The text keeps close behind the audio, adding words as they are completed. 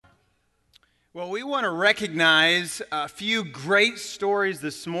Well, we want to recognize a few great stories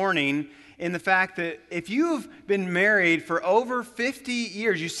this morning in the fact that if you've been married for over 50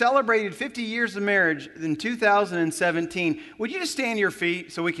 years, you celebrated 50 years of marriage in 2017, would you just stand to your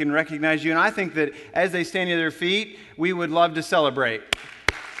feet so we can recognize you? And I think that as they stand to their feet, we would love to celebrate.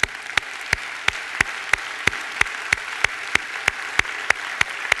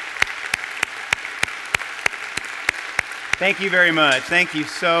 Thank you very much. Thank you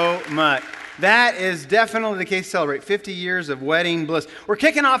so much. That is definitely the case to celebrate 50 years of wedding bliss. We're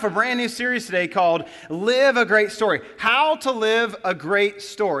kicking off a brand new series today called Live a Great Story. How to live a great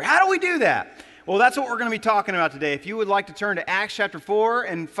story. How do we do that? Well, that's what we're going to be talking about today. If you would like to turn to Acts chapter 4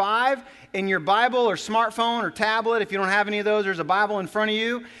 and 5 in your Bible or smartphone or tablet, if you don't have any of those, there's a Bible in front of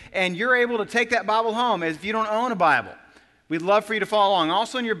you, and you're able to take that Bible home as if you don't own a Bible. We'd love for you to follow along.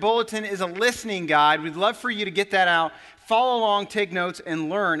 Also in your bulletin is a listening guide. We'd love for you to get that out, follow along, take notes, and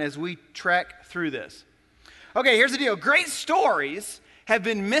learn as we trek through this. Okay, here's the deal. Great stories have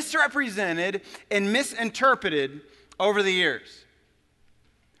been misrepresented and misinterpreted over the years.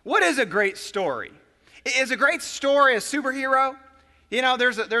 What is a great story? Is a great story a superhero? You know,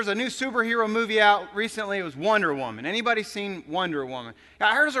 there's a new superhero movie out recently. It was Wonder Woman. Anybody seen Wonder Woman?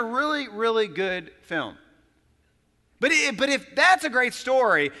 I heard it's a really, really good film. But if that's a great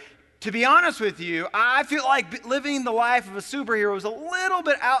story, to be honest with you, I feel like living the life of a superhero is a little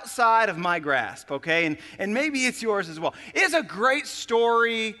bit outside of my grasp, okay? And maybe it's yours as well. Is a great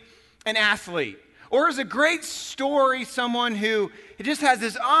story an athlete? Or is a great story someone who just has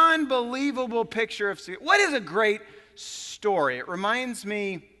this unbelievable picture of... What is a great story? It reminds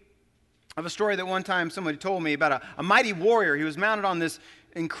me of a story that one time somebody told me about a mighty warrior. He was mounted on this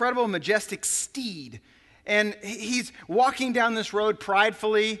incredible, majestic steed. And he's walking down this road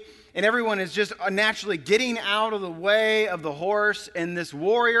pridefully, and everyone is just naturally getting out of the way of the horse and this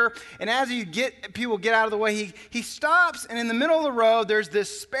warrior. And as people get out of the way, he stops, and in the middle of the road, there's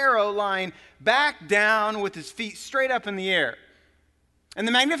this sparrow lying back down with his feet straight up in the air. And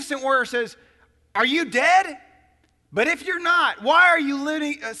the magnificent warrior says, "Are you dead? But if you're not, why are you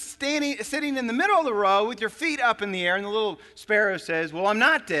sitting in the middle of the road with your feet up in the air?" And the little sparrow says, "Well, I'm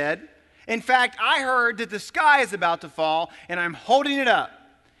not dead. In fact, I heard that the sky is about to fall, and I'm holding it up."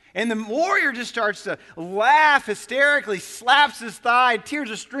 And the warrior just starts to laugh hysterically, slaps his thigh, tears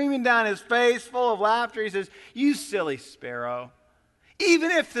are streaming down his face, full of laughter. He says, "You silly sparrow,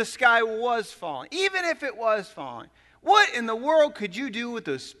 even if the sky was falling, even if it was falling, what in the world could you do with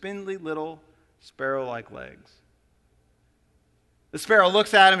those spindly little sparrow-like legs?" The sparrow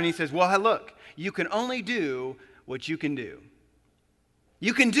looks at him and he says, "Well, look, you can only do what you can do.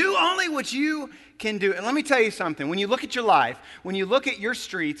 You can do only what you can do." And let me tell you something. When you look at your life, when you look at your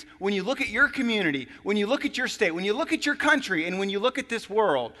streets, when you look at your community, when you look at your state, when you look at your country, and when you look at this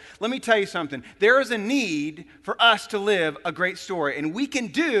world, let me tell you something. There is a need for us to live a great story, and we can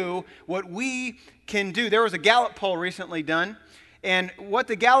do what we can do. There was a Gallup poll recently done, and what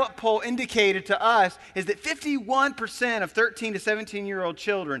the Gallup poll indicated to us is that 51% of 13 to 17-year-old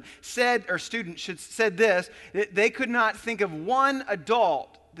children said this, that they could not think of one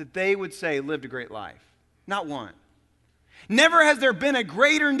adult that they would say lived a great life. Not one. Never has there been a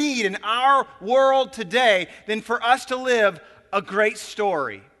greater need in our world today than for us to live a great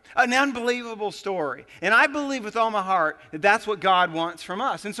story. An unbelievable story. And I believe with all my heart that that's what God wants from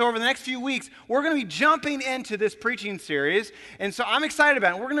us. And so over the next few weeks, we're going to be jumping into this preaching series. And so I'm excited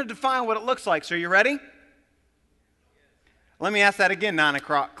about it. We're going to define what it looks like. So are you ready? Let me ask that again, 9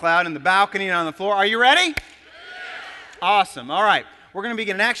 o'clock cloud in the balcony and on the floor. Are you ready? Yes. Awesome. All right. We're going to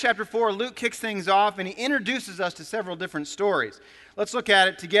begin in Acts chapter 4. Luke kicks things off and he introduces us to several different stories. Let's look at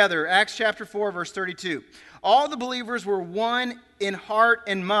it together. Acts chapter 4, verse 32. All the believers were one in heart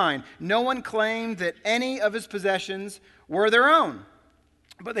and mind. No one claimed that any of his possessions were their own,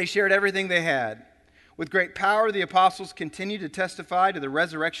 but they shared everything they had. With great power, the apostles continued to testify to the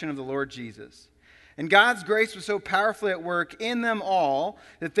resurrection of the Lord Jesus. And God's grace was so powerfully at work in them all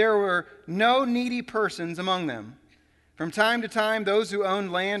that there were no needy persons among them. From time to time, those who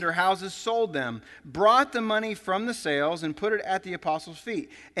owned land or houses sold them, brought the money from the sales, and put it at the apostles'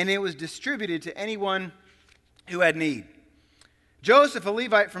 feet, and it was distributed to anyone who had need. Joseph, a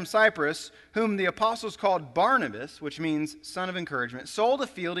Levite from Cyprus, whom the apostles called Barnabas, which means son of encouragement, sold a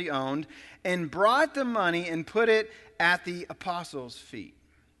field he owned and brought the money and put it at the apostles' feet.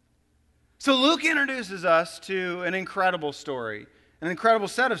 So Luke introduces us to an incredible story, an incredible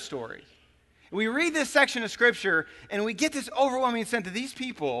set of stories. We read this section of Scripture and we get this overwhelming sense that these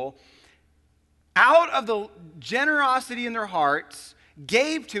people, out of the generosity in their hearts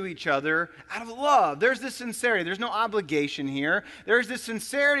gave to each other out of love. There's this sincerity. There's no obligation here. There's this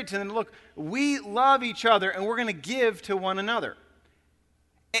sincerity to them. Look, we love each other and we're going to give to one another.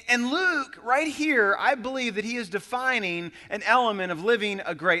 And Luke, right here, I believe that he is defining an element of living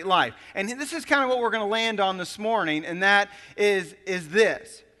a great life. And this is kind of what we're going to land on this morning, and that is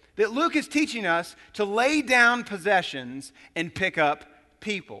this. That Luke is teaching us to lay down possessions and pick up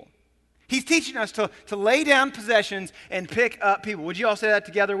people. He's teaching us to lay down possessions and pick up people. Would you all say that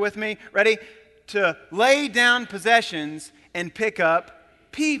together with me? Ready? To lay down possessions and pick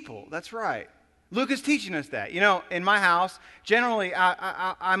up people. That's right. Luke is teaching us that. You know, in my house, generally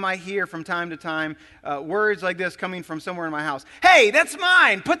I might hear from time to time words like this coming from somewhere in my house. Hey, that's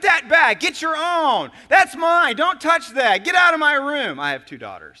mine. Put that back. Get your own. That's mine. Don't touch that. Get out of my room. I have 2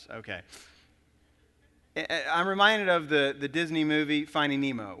 daughters. Okay. I'm reminded of the Disney movie Finding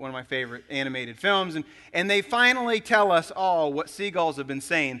Nemo, one of my favorite animated films, and they finally tell us all what seagulls have been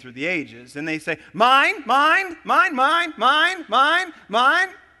saying through the ages. And they say, mine, mine, mine, mine, mine, mine, mine.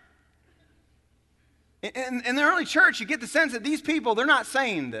 In the early church, you get the sense that these people, they're not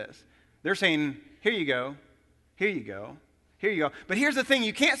saying this. They're saying, here you go, here you go, here you go. But here's the thing,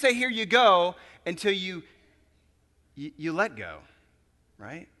 you can't say here you go until you let go,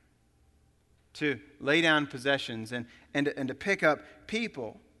 right? To lay down possessions and to pick up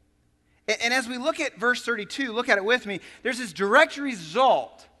people. And as we look at verse 32, look at it with me, there's this direct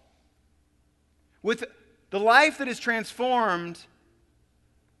result with the life that is transformed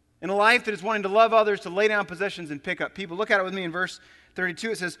in a life that is wanting to love others, to lay down possessions and pick up people. Look at it with me in verse 32.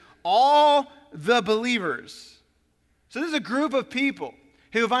 It says, all the believers. So this is a group of people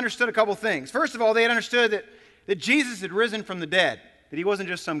who have understood a couple things. First of all, they had understood that Jesus had risen from the dead, that he wasn't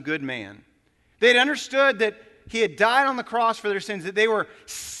just some good man. They had understood that he had died on the cross for their sins, that they were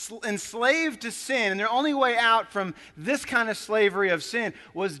enslaved to sin, and their only way out from this kind of slavery of sin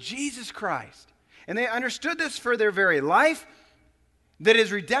was Jesus Christ. And they understood this for their very life, that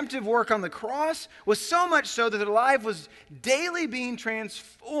his redemptive work on the cross was so much so that their life was daily being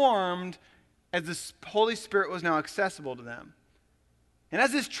transformed as the Holy Spirit was now accessible to them. And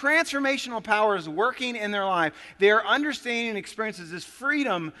as this transformational power is working in their life, they are understanding and experiencing this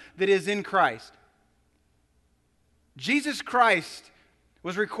freedom that is in Christ. Jesus Christ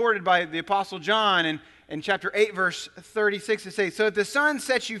was recorded by the Apostle John in chapter 8, verse 36. It says, so if the Son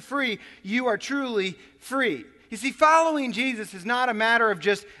sets you free, you are truly free. You see, following Jesus is not a matter of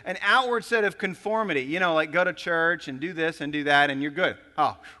just an outward set of conformity. You know, like go to church and do this and do that and you're good.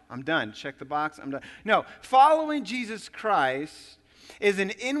 Oh, I'm done. Check the box. I'm done. No, following Jesus Christ is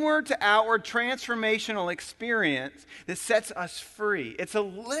an inward to outward transformational experience that sets us free. It's a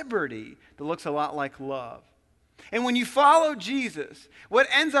liberty that looks a lot like love. And when you follow Jesus, what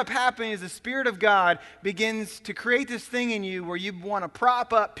ends up happening is the Spirit of God begins to create this thing in you where you want to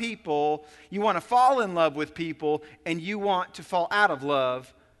prop up people, you want to fall in love with people, and you want to fall out of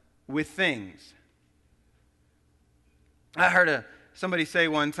love with things. I heard somebody say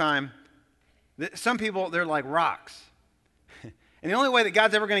one time that some people, they're like rocks. And the only way that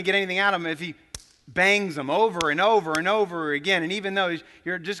God's ever going to get anything out of them is if he bangs them over and over and over again. And even though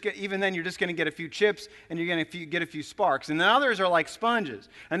you're just going to get a few chips and you're going to get a few sparks. And then others are like sponges.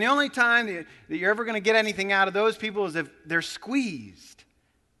 And the only time that you're ever going to get anything out of those people is if they're squeezed.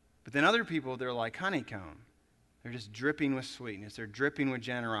 But then other people, they're like honeycomb. They're just dripping with sweetness. They're dripping with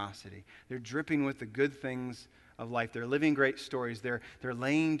generosity. They're dripping with the good things of life. They're living great stories. They're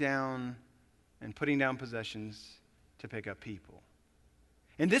laying down and putting down possessions to pick up people.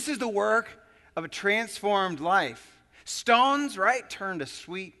 And this is the work of a transformed life. Stones, right, turn to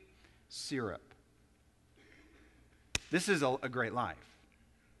sweet syrup. This is a great life.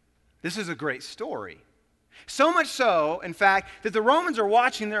 This is a great story. So much so, in fact, that the Romans are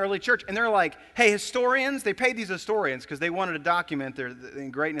watching the early church and they're like, hey, historians, they paid these historians because they wanted to document the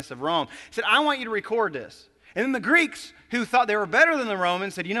greatness of Rome. Said, I want you to record this. And then the Greeks, who thought they were better than the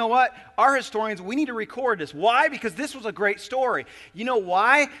Romans, said, you know what? Our historians, we need to record this. Why? Because this was a great story. You know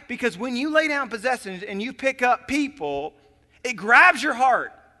why? Because when you lay down possessions and you pick up people, it grabs your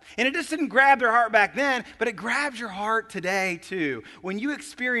heart. And it just didn't grab their heart back then, but it grabs your heart today too. When you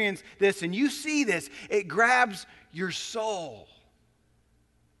experience this and you see this, it grabs your soul.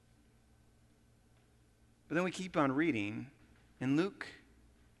 But then we keep on reading, and Luke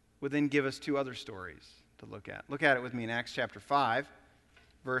would then give us 2 other stories to look at. Look at it with me in Acts chapter 5,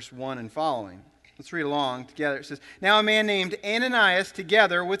 verse 1 and following. Let's read along together. It says, now a man named Ananias,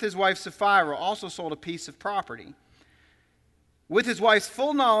 together with his wife Sapphira, also sold a piece of property. With his wife's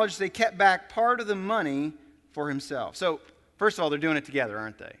full knowledge, they kept back part of the money for himself. So, first of all, they're doing it together,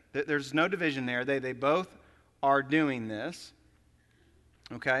 aren't they? There's no division there. They both are doing this.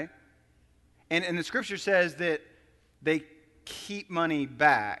 Okay? And the scripture says that they keep money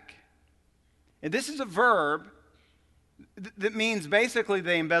back. And this is a verb that means basically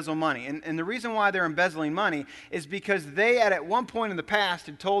they embezzle money. And the reason why they're embezzling money is because they at one point in the past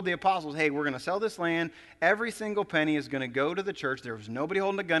had told the apostles, hey, we're going to sell this land. Every single penny is going to go to the church. There was nobody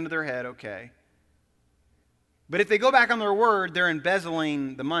holding a gun to their head, okay. But if they go back on their word, they're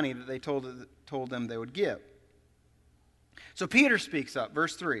embezzling the money that they told them they would give. So Peter speaks up,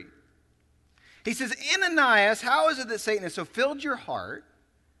 verse 3. He says, Ananias, how is it that Satan has so filled your heart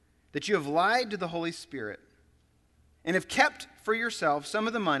that you have lied to the Holy Spirit and have kept for yourself some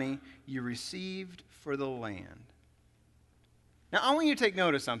of the money you received for the land? Now, I want you to take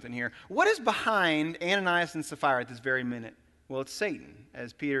note of something here. What is behind Ananias and Sapphira at this very minute? Well, it's Satan,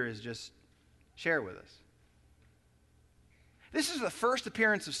 as Peter has just shared with us. This is the first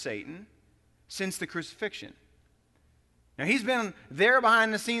appearance of Satan since the crucifixion. Now, he's been there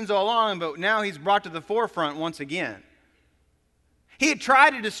behind the scenes all along, but now he's brought to the forefront once again. He had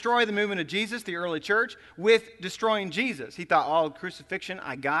tried to destroy the movement of Jesus, the early church, with destroying Jesus. He thought, oh, crucifixion,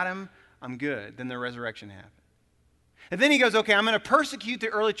 I got him, I'm good. Then the resurrection happened. And then he goes, okay, I'm going to persecute the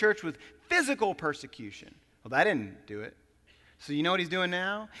early church with physical persecution. Well, that didn't do it. So you know what he's doing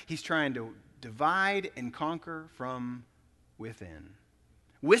now? He's trying to divide and conquer from within.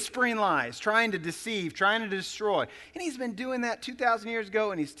 Whispering lies, trying to deceive, trying to destroy. And he's been doing that 2,000 years ago,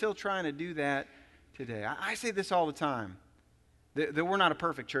 and he's still trying to do that today. I say this all the time, that we're not a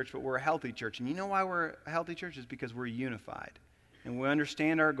perfect church, but we're a healthy church. And you know why we're a healthy church? Is because we're unified. And we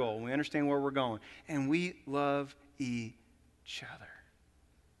understand our goal. We understand where we're going. And we love each other.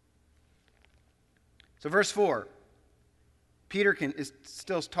 So verse 4, Peter is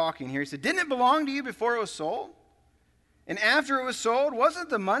still talking here. He said, didn't it belong to you before it was sold? And after it was sold, wasn't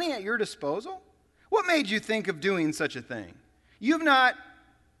the money at your disposal? What made you think of doing such a thing? You have not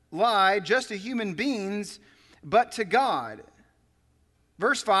lied just to human beings, but to God.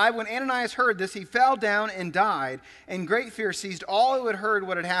 Verse 5, when Ananias heard this, he fell down and died, and great fear seized all who had heard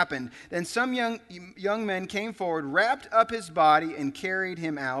what had happened. Then some young men came forward, wrapped up his body, and carried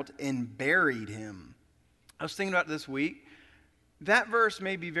him out and buried him. I was thinking about this week. That verse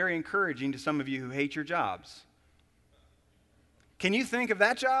may be very encouraging to some of you who hate your jobs. Can you think of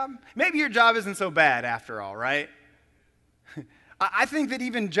that job? Maybe your job isn't so bad after all, right? I think that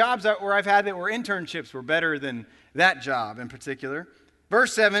even jobs where I've had that were internships were better than that job in particular.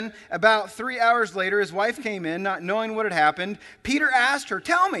 Verse 7, about 3 hours later, his wife came in, not knowing what had happened. Peter asked her,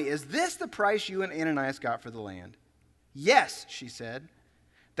 tell me, is this the price you and Ananias got for the land? Yes, she said,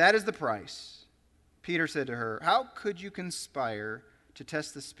 that is the price. Peter said to her, how could you conspire to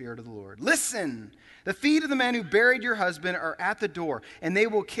test the Spirit of the Lord? Listen, the feet of the men who buried your husband are at the door, and they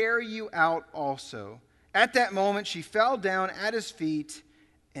will carry you out also. At that moment, she fell down at his feet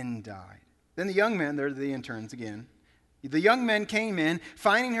and died. Then the young men, they're the interns again, the young men came in,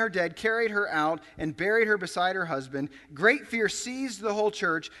 finding her dead, carried her out, and buried her beside her husband. Great fear seized the whole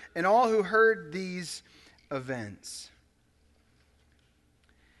church and all who heard these events.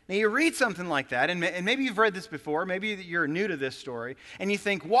 Now, you read something like that, and maybe you've read this before, maybe you're new to this story, and you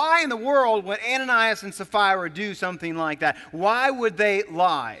think, why in the world would Ananias and Sapphira do something like that? Why would they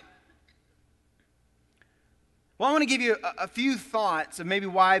lie? Well, I want to give you a few thoughts of maybe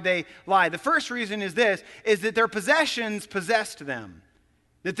why they lied. The first reason is this, is that their possessions possessed them.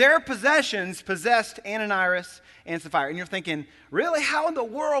 That their possessions possessed Ananias and Sapphira. And you're thinking, really, how in the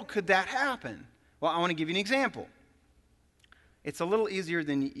world could that happen? Well, I want to give you an example. It's a little easier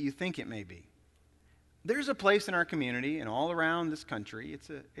than you think it may be. There's a place in our community and all around this country.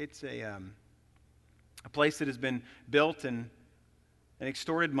 It's a place that has been built and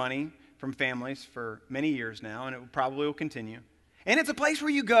extorted money from families for many years now, and it probably will continue. And it's a place where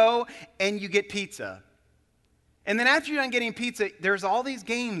you go and you get pizza. And then after you're done getting pizza, there's all these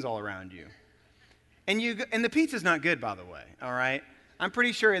games all around you. And the pizza's not good, by the way, all right? I'm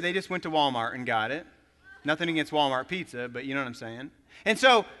pretty sure they just went to Walmart and got it. Nothing against Walmart pizza, but you know what I'm saying. And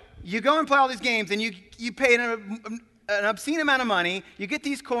so you go and play all these games, and you pay an obscene amount of money, you get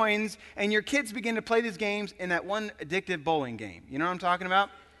these coins, and your kids begin to play these games in that one addictive bowling game. You know what I'm talking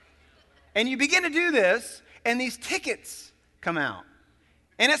about? And you begin to do this, and these tickets come out.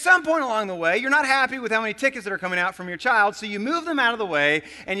 And at some point along the way, you're not happy with how many tickets that are coming out from your child, so you move them out of the way,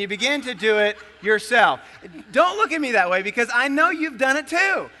 and you begin to do it yourself. Don't look at me that way, because I know you've done it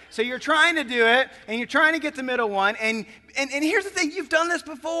too. So you're trying to do it, and you're trying to get the middle one, and here's the thing, you've done this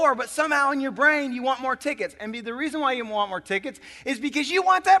before, but somehow in your brain you want more tickets. And the reason why you want more tickets is because you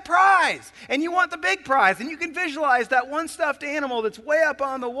want that prize, and you want the big prize, and you can visualize that one stuffed animal that's way up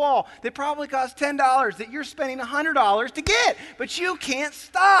on the wall that probably costs $10 that you're spending $100 to get, but you can't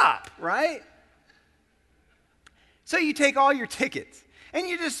stop, right? So you take all your tickets, and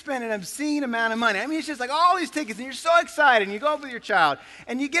you just spend an obscene amount of money. I mean, it's just like all these tickets, and you're so excited, and you go up with your child,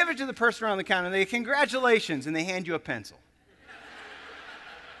 and you give it to the person around the counter, and they congratulations, and they hand you a pencil.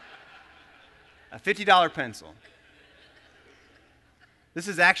 A $50 pencil. This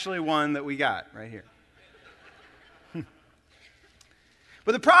is actually one that we got right here.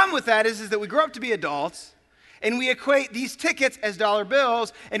 But the problem with that is that we grow up to be adults, and we equate these tickets as dollar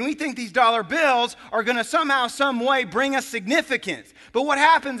bills, and we think these dollar bills are going to somehow, some way bring us significance. But what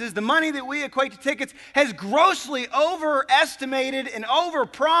happens is the money that we equate to tickets has grossly overestimated and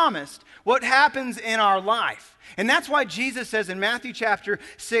overpromised what happens in our life. And that's why Jesus says in Matthew chapter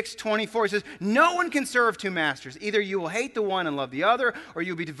 6:24, he says, no one can serve two masters. Either you will hate the one and love the other, or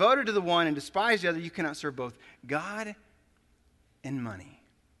you'll be devoted to the one and despise the other. You cannot serve both God and money.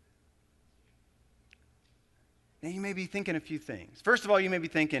 Now, you may be thinking a few things. First of all, you may be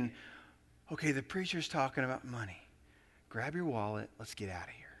thinking, okay, the preacher's talking about money. Grab your wallet. Let's get out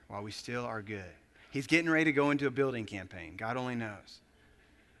of here while we still are good. He's getting ready to go into a building campaign. God only knows.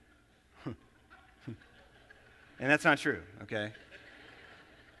 And that's not true, okay?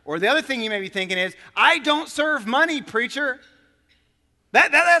 Or the other thing you may be thinking is, I don't serve money, preacher.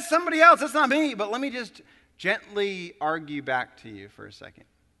 That's somebody else. That's not me. But let me just gently argue back to you for a second.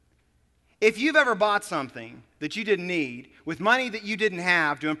 If you've ever bought something that you didn't need with money that you didn't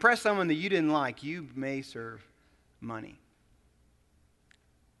have to impress someone that you didn't like, you may serve money.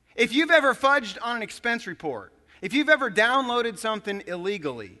 If you've ever fudged on an expense report, if you've ever downloaded something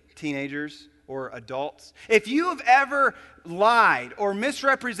illegally, teenagers or adults, if you have ever lied or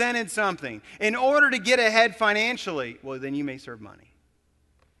misrepresented something in order to get ahead financially, well, then you may serve money.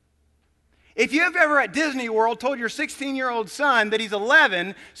 If you have ever at Disney World told your 16-year-old son that he's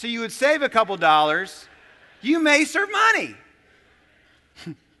 11 so you would save a couple dollars, you may serve money.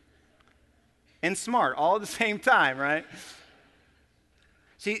 And smart, all at the same time, right?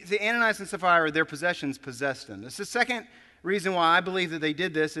 See, Ananias and Sapphira, their possessions possessed them. This is the second reason why I believe that they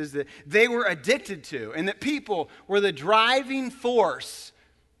did this, is that they were addicted to, and that people were the driving force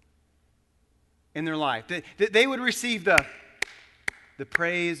in their life. That they would receive the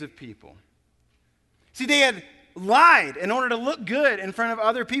praise of people. See, they had lied in order to look good in front of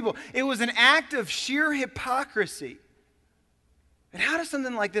other people. It was an act of sheer hypocrisy. And how does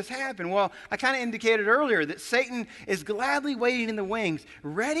something like this happen? Well, I kind of indicated earlier that Satan is gladly waiting in the wings,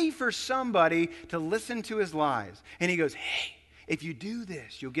 ready for somebody to listen to his lies. And he goes, hey, if you do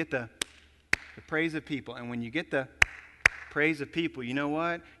this, you'll get the praise of people. And when you get the praise of people, you know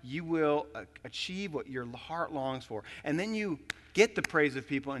what? You will achieve what your heart longs for. And then you get the praise of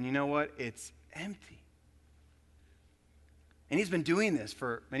people, and you know what? It's empty. And he's been doing this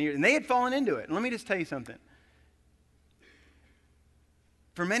for many years. And they had fallen into it. And let me just tell you something.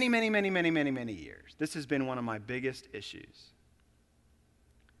 For many, many, many, many, many, many years, this has been one of my biggest issues.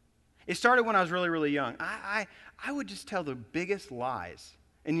 It started when I was really, really young. I would just tell the biggest lies.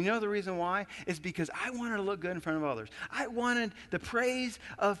 And you know the reason why? It's because I wanted to look good in front of others. I wanted the praise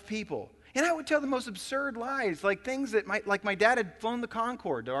of people. And I would tell the most absurd lies, like things that like my dad had flown the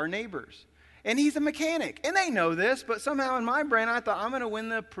Concorde to our neighbors. And he's a mechanic. And they know this, but somehow in my brain I thought, I'm going to win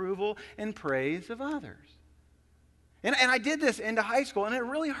the approval and praise of others. And I did this into high school, and it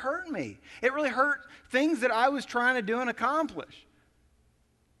really hurt me. It really hurt things that I was trying to do and accomplish.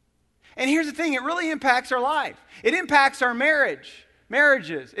 And here's the thing, it really impacts our life. It impacts our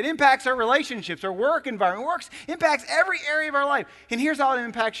marriages. It impacts our relationships, our work environment. Impacts every area of our life. And here's how it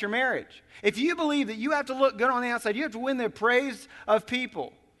impacts your marriage. If you believe that you have to look good on the outside, you have to win the praise of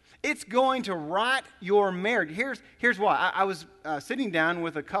people, it's going to rot your marriage. Here's why. I was sitting down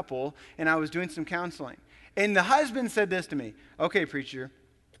with a couple, and I was doing some counseling. And the husband said this to me, okay, preacher,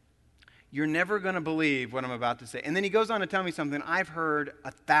 you're never going to believe what I'm about to say. And then he goes on to tell me something I've heard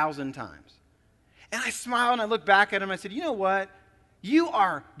 1,000 times. And I smiled, and I looked back at him, and I said, you know what? You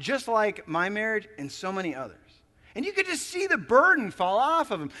are just like my marriage and so many others. And you could just see the burden fall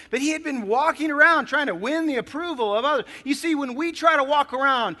off of him. But he had been walking around trying to win the approval of others. You see, when we try to walk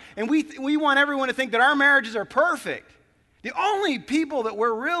around and we want everyone to think that our marriages are perfect, the only people that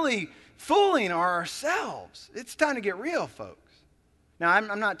we're really fooling are ourselves. It's time to get real, folks. Now,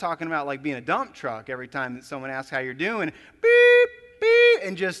 I'm not talking about like being a dump truck every time that someone asks how you're doing. Beep, beep,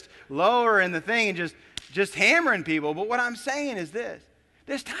 and just lowering the thing and just hammering people. But what I'm saying is this,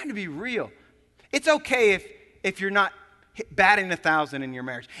 There's time to be real. It's okay if you're not batting 1,000 in your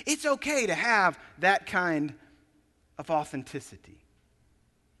marriage. It's okay to have that kind of authenticity.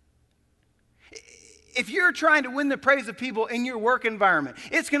 If you're trying to win the praise of people in your work environment,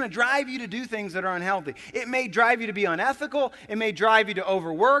 it's going to drive you to do things that are unhealthy. It may drive you to be unethical. It may drive you to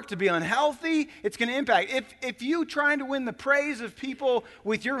overwork, to be unhealthy. It's going to impact. If you're trying to win the praise of people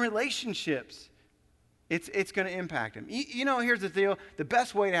with your relationships, it's going to impact them. You know, here's the deal. The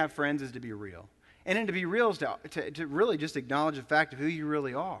best way to have friends is to be real. And then to be real is to really just acknowledge the fact of who you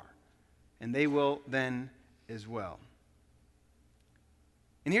really are. And they will then as well.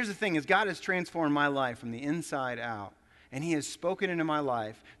 And here's the thing, is God has transformed my life from the inside out. And he has spoken into my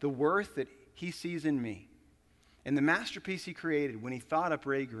life the worth that he sees in me. And the masterpiece he created when he thought up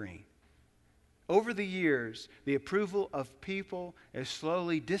Ray Green. Over the years, the approval of people has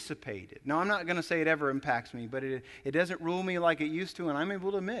slowly dissipated. Now, I'm not going to say it ever impacts me, but it doesn't rule me like it used to, and I'm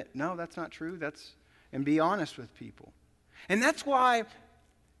able to admit, no, that's not true. And be honest with people. And that's why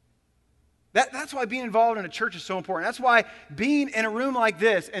being involved in a church is so important. That's why being in a room like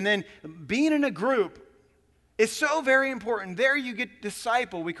this and then being in a group is so very important. There you get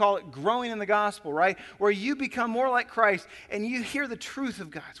disciple. We call it growing in the gospel, right? Where you become more like Christ and you hear the truth of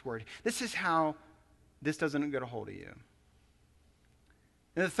God's word. This is how this doesn't get a hold of you.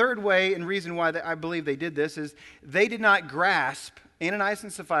 And the third way and reason why I believe they did this is they did not grasp, Ananias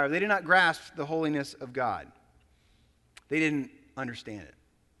and Sapphira, they did not grasp the holiness of God. They didn't understand it.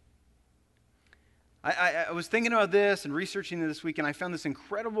 I was thinking about this and researching this week, and I found this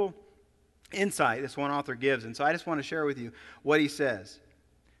incredible insight this one author gives. And so I just want to share with you what he says.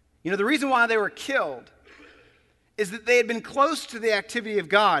 You know, the reason why they were killed is that they had been close to the activity of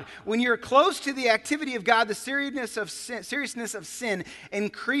God. When you're close to the activity of God, the seriousness of sin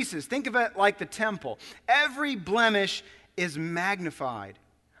increases. Think of it like the temple. Every blemish is magnified.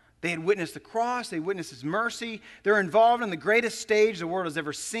 They had witnessed the cross. They witnessed his mercy. They're involved in the greatest stage the world has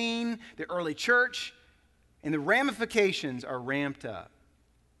ever seen, the early church, and the ramifications are ramped up.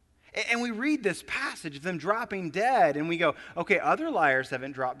 And we read this passage of them dropping dead, and we go, okay, other liars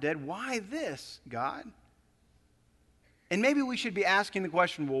haven't dropped dead. Why this, God? And maybe we should be asking the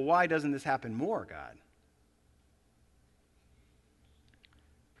question, well, why doesn't this happen more, God?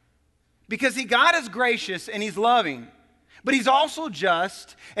 Because God is gracious and he's loving. But he's also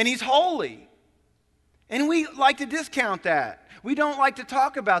just, and he's holy. And we like to discount that. We don't like to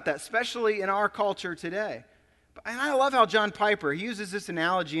talk about that, especially in our culture today. And I love how John Piper, he uses this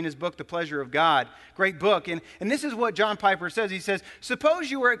analogy in his book, The Pleasure of God. Great book. And this is what John Piper says. He says,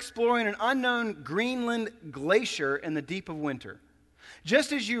 suppose you were exploring an unknown Greenland glacier in the deep of winter.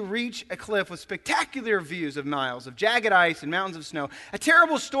 Just as you reach a cliff with spectacular views of miles of jagged ice and mountains of snow, a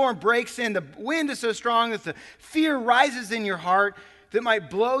terrible storm breaks in. The wind is so strong that the fear rises in your heart that might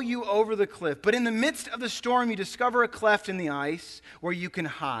blow you over the cliff. But in the midst of the storm, you discover a cleft in the ice where you can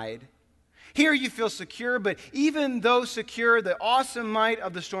hide. Here you feel secure, but even though secure, the awesome might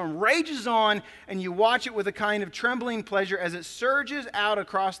of the storm rages on, and you watch it with a kind of trembling pleasure as it surges out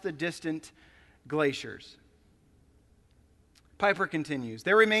across the distant glaciers. Piper continues,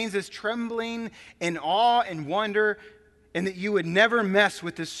 there remains this trembling and awe and wonder, and that you would never mess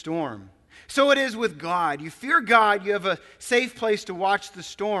with this storm. So it is with God. You fear God, you have a safe place to watch the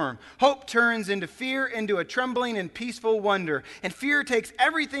storm. Hope turns into fear, into a trembling and peaceful wonder. And fear takes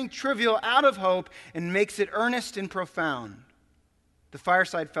everything trivial out of hope and makes it earnest and profound. The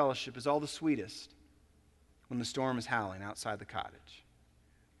fireside fellowship is all the sweetest when the storm is howling outside the cottage.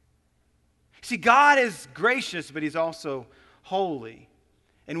 See, God is gracious, but he's also holy.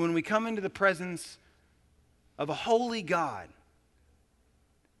 And when we come into the presence of a holy God,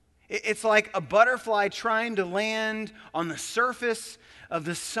 it's like a butterfly trying to land on the surface of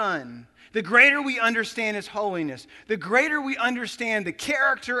the sun. The greater we understand his holiness, the greater we understand the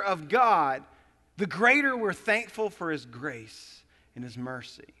character of God, the greater we're thankful for his grace and his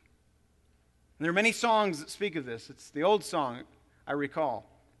mercy. And there are many songs that speak of this. It's the old song I recall.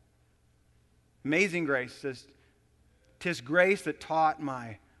 Amazing Grace says, "'Tis grace that taught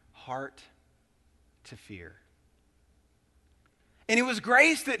my heart to fear." And it was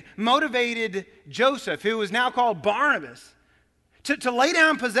grace that motivated Joseph, who is now called Barnabas, to lay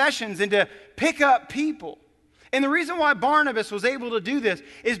down possessions and to pick up people. And the reason why Barnabas was able to do this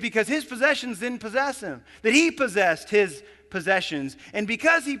is because his possessions didn't possess him, that he possessed his possessions. And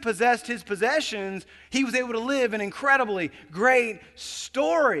because he possessed his possessions, he was able to live an incredibly great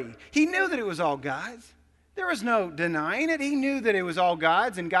story. He knew that it was all God's. There was no denying it. He knew that it was all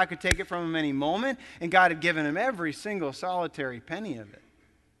God's and God could take it from him any moment, and God had given him every single solitary penny of it.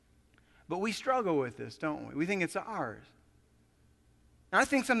 But we struggle with this, don't we? We think it's ours. And I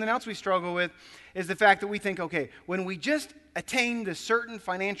think something else we struggle with is the fact that we think, okay, when we just attain this certain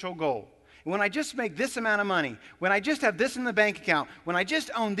financial goal, when I just make this amount of money, when I just have this in the bank account, when I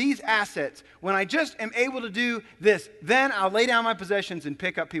just own these assets, when I just am able to do this, then I'll lay down my possessions and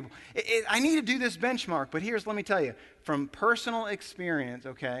pick up people. I need to do this benchmark, but let me tell you, from personal experience,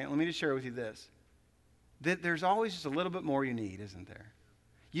 okay, let me just share with you this, that there's always just a little bit more you need, isn't there?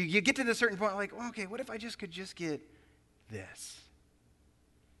 You get to this certain point, like, well, okay, what if I could just get this?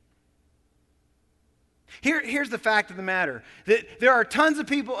 Here's the fact of the matter, that there are tons of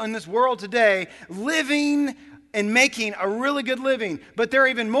people in this world today living and making a really good living, but there are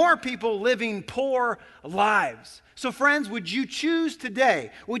even more people living poor lives. So friends, would you choose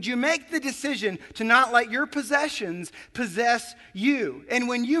today? Would you make the decision to not let your possessions possess you? And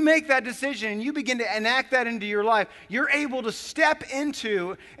when you make that decision and you begin to enact that into your life, you're able to step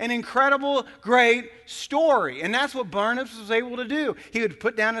into an incredible, great story. And that's what Barnabas was able to do. He would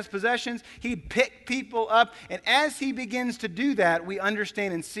put down his possessions, he'd pick people up, and as he begins to do that, we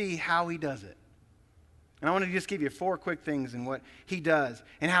understand and see how he does it. And I want to just give you 4 quick things in what he does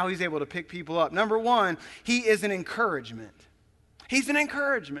and how he's able to pick people up. Number 1, he is an encouragement. He's an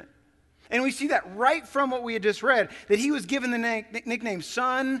encouragement. And we see that right from what we had just read, that he was given the nickname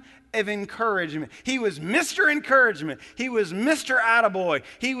Son of Encouragement. He was Mr. Encouragement. He was Mr. Attaboy.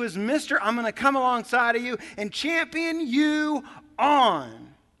 He was Mr. I'm going to come alongside of you and champion you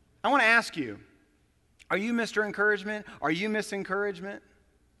on. I want to ask you, are you Mr. Encouragement? Are you Miss Encouragement?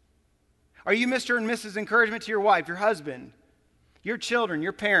 Are you Mr. and Mrs. Encouragement to your wife, your husband, your children,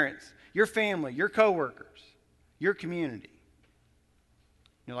 your parents, your family, your coworkers, your community?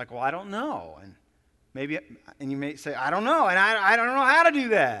 You're like, well, I don't know. And you may say, I don't know, and I don't know how to do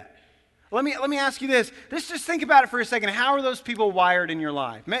that. Let me ask you this. Let's just think about it for a second. How are those people wired in your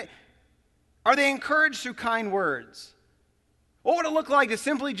life? Are they encouraged through kind words? What would it look like to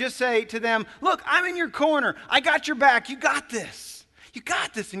simply just say to them, look, I'm in your corner. I got your back. You got this. You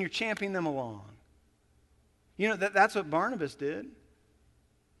got this, and you're championing them along. You know, that's what Barnabas did.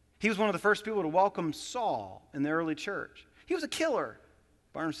 He was one of the first people to welcome Saul in the early church. He was a killer.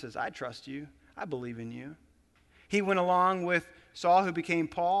 Barnabas says, I trust you. I believe in you. He went along with Saul, who became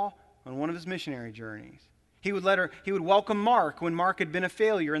Paul, on one of his missionary journeys. He would welcome Mark when Mark had been a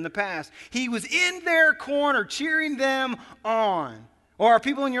failure in the past. He was in their corner, cheering them on. Or are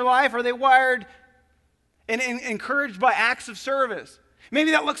people in your life, are they wired and encouraged by acts of service?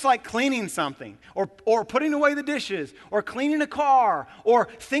 Maybe that looks like cleaning something, or putting away the dishes, or cleaning a car, or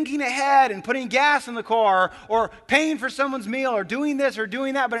thinking ahead and putting gas in the car, or paying for someone's meal, or doing this or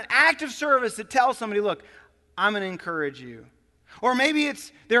doing that, but an act of service that tells somebody, look, I'm going to encourage you. Or maybe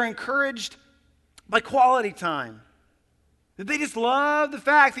they're encouraged by quality time, that they just love the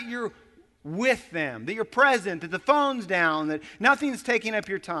fact that you're with them, that you're present, that the phone's down, that nothing's taking up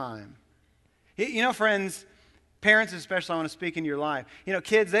your time. You know, friends, parents especially, I want to speak into your life. You know,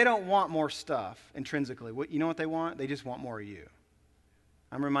 kids, they don't want more stuff intrinsically. You know what they want? They just want more of you.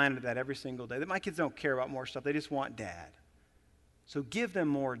 I'm reminded of that every single day, that my kids don't care about more stuff. They just want dad. So give them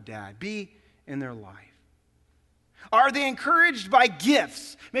more dad. Be in their life. Are they encouraged by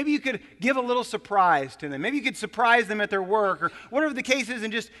gifts? Maybe you could give a little surprise to them. Maybe you could surprise them at their work or whatever the case is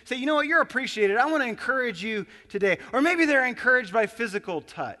and just say, you know what, you're appreciated. I want to encourage you today. Or maybe they're encouraged by physical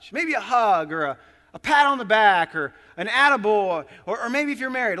touch. Maybe a hug or a pat on the back or an attaboy. Or maybe if you're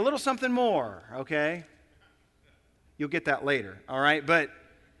married, a little something more, okay? You'll get that later, all right? But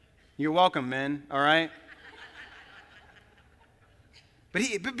you're welcome, men, all right? But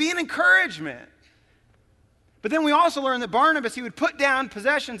be an encouragement. But then we also learn that Barnabas, he would put down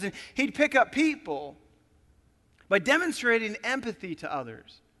possessions and he'd pick up people by demonstrating empathy to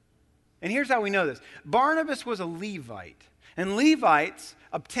others. And here's how we know this. Barnabas was a Levite, and Levites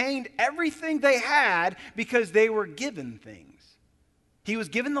obtained everything they had because they were given things. He was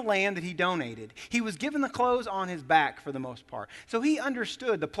given the land that he donated. He was given the clothes on his back for the most part. So he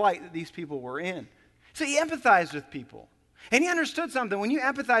understood the plight that these people were in. So he empathized with people. And he understood something. When you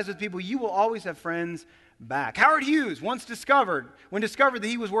empathize with people, you will always have friends back. Howard Hughes once discovered that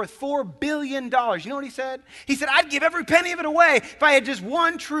he was worth $4 billion. You know what he said? He said, I'd give every penny of it away if I had just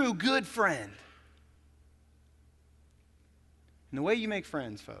one true good friend. And the way you make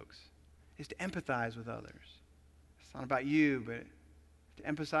friends, folks, is to empathize with others. It's not about you, but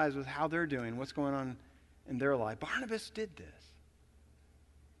to empathize with how they're doing, what's going on in their life. Barnabas did this.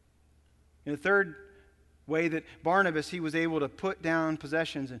 And the third way that Barnabas, he was able to put down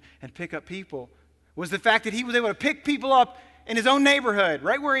possessions and pick up people was the fact that he was able to pick people up in his own neighborhood,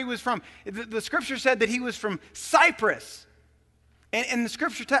 right where he was from. The scripture said that he was from Cyprus. And the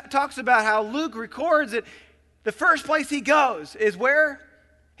scripture talks about how Luke records that the first place he goes is where?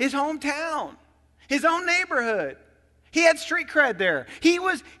 His hometown, his own neighborhood. He had street cred there. He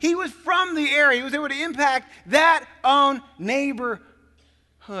was from the area. He was able to impact that own neighborhood.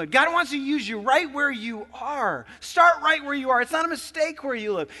 God wants to use you right where you are. Start right where you are. It's not a mistake where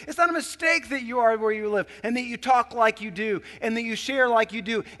you live. It's not a mistake that you are where you live and that you talk like you do and that you share like you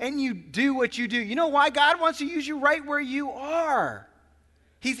do and you do what you do. You know why? God wants to use you right where you are.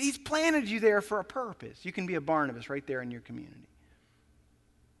 He's planted you there for a purpose. You can be a Barnabas right there in your community.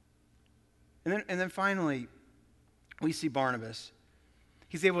 And then finally, we see Barnabas.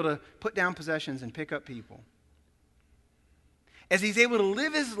 He's able to put down possessions and pick up people. As he's able to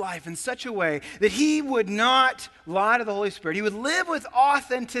live his life in such a way that he would not lie to the Holy Spirit. He would live with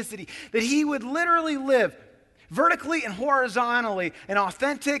authenticity. That he would literally live vertically and horizontally an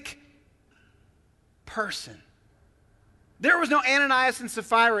authentic person. There was no Ananias and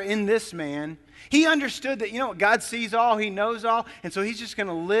Sapphira in this man. He understood that, God sees all, he knows all, and so he's just going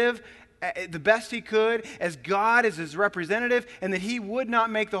to live the best he could as God is his representative, and that he would not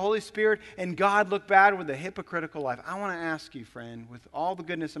make the Holy Spirit and God look bad with a hypocritical life. I want to ask you, friend, with all the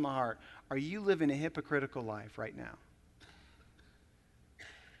goodness in my heart, are you living a hypocritical life right now?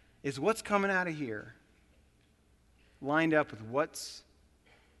 Is what's coming out of here lined up with what's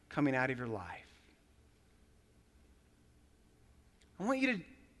coming out of your life? I want you to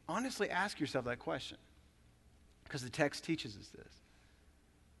honestly ask yourself that question, because the text teaches us this.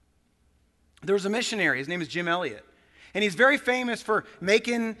 There was a missionary, his name is Jim Elliot, and he's very famous for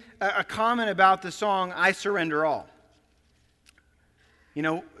making a comment about the song, I Surrender All.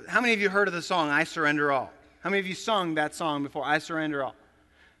 How many of you heard of the song, I Surrender All? How many of you sung that song before, I Surrender All?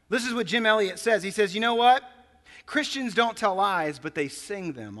 This is what Jim Elliot says. He says, you know what? Christians don't tell lies, but they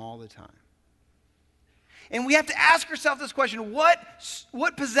sing them all the time. And we have to ask ourselves this question, what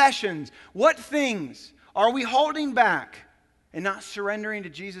possessions, what things are we holding back and not surrendering to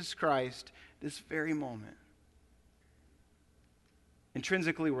Jesus Christ this very moment?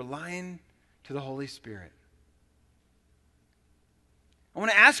 Intrinsically, we're lying to the Holy Spirit. I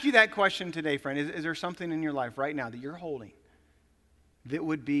want to ask you that question today, friend. Is there something in your life right now that you're holding that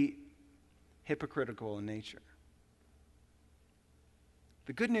would be hypocritical in nature?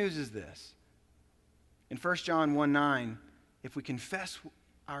 The good news is this. In 1 John 1:9, if we confess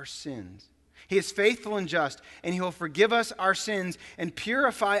our sins, he is faithful and just, and he will forgive us our sins and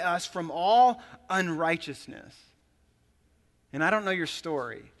purify us from all unrighteousness. And I don't know your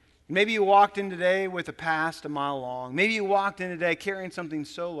story. Maybe you walked in today with a past a mile long. Maybe you walked in today carrying something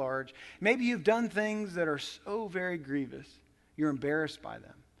so large. Maybe you've done things that are so very grievous, you're embarrassed by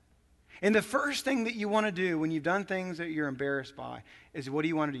them. And the first thing that you want to do when you've done things that you're embarrassed by is, what do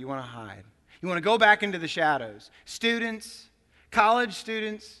you want to do? You want to hide. You want to go back into the shadows. Students, college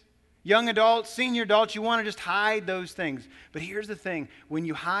students, young adults, senior adults, you want to just hide those things. But here's the thing. When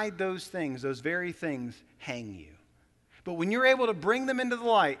you hide those things, those very things hang you. But when you're able to bring them into the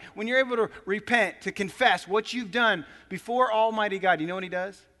light, when you're able to repent, to confess what you've done before Almighty God, you know what he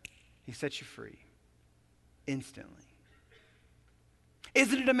does? He sets you free instantly.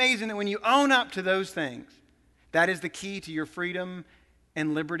 Isn't it amazing that when you own up to those things, that is the key to your freedom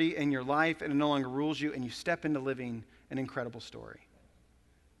and liberty in your life, and it no longer rules you, and you step into living an incredible story.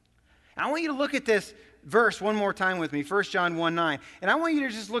 And I want you to look at this verse one more time with me, 1 John 1:9. And I want you to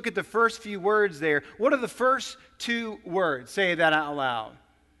just look at the first few words there. What are the first two words? Say that out loud.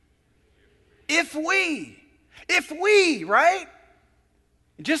 If we, right?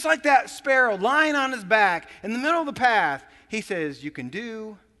 Just like that sparrow lying on his back in the middle of the path, he says, you can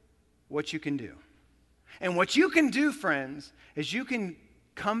do what you can do. And what you can do, friends, is you can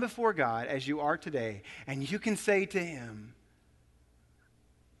come before God as you are today, and you can say to him,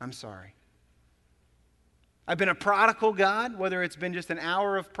 I'm sorry. I've been a prodigal, God, whether it's been just an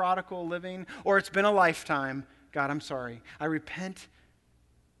hour of prodigal living or it's been a lifetime. God, I'm sorry. I repent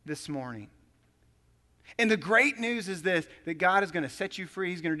this morning. And the great news is this, that God is going to set you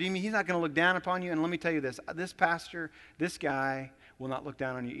free. He's going to redeem you. He's not going to look down upon you. And let me tell you this pastor, this guy will not look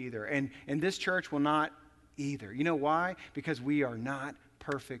down on you either. And this church will not either. You know why? Because we are not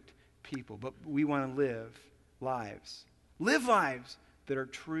perfect people, but we want to live lives that are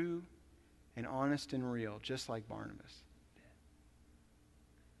true and honest and real, just like Barnabas.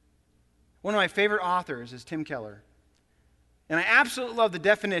 One of my favorite authors is Tim Keller. And I absolutely love the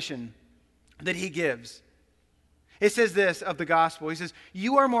definition that he gives. It says this of the gospel. He says,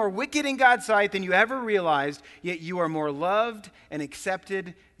 you are more wicked in God's sight than you ever realized, yet you are more loved and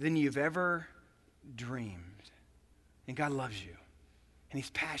accepted than you've ever dreamed. And God loves you. And he's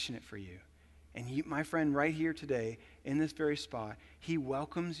passionate for you. And you, my friend, right here today, in this very spot, he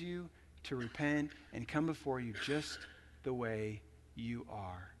welcomes you to repent and come before you just the way you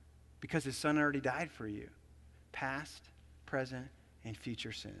are. Because his son already died for you. Past, present, and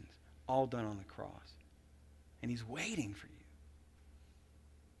future sins. All done on the cross. And he's waiting for you.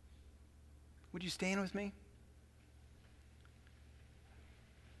 Would you stand with me?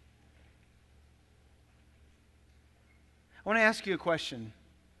 I want to ask you a question.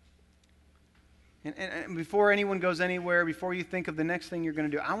 And before anyone goes anywhere, before you think of the next thing you're going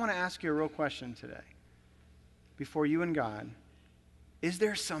to do, I want to ask you a real question today. Before you and God, is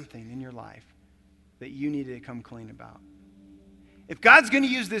there something in your life that you need to come clean about? If God's going to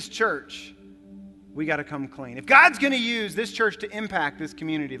use this church, we got to come clean. If God's going to use this church to impact this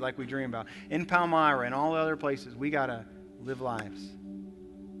community like we dream about, in Palmyra and all the other places, we got to live lives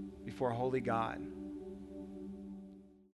before a holy God.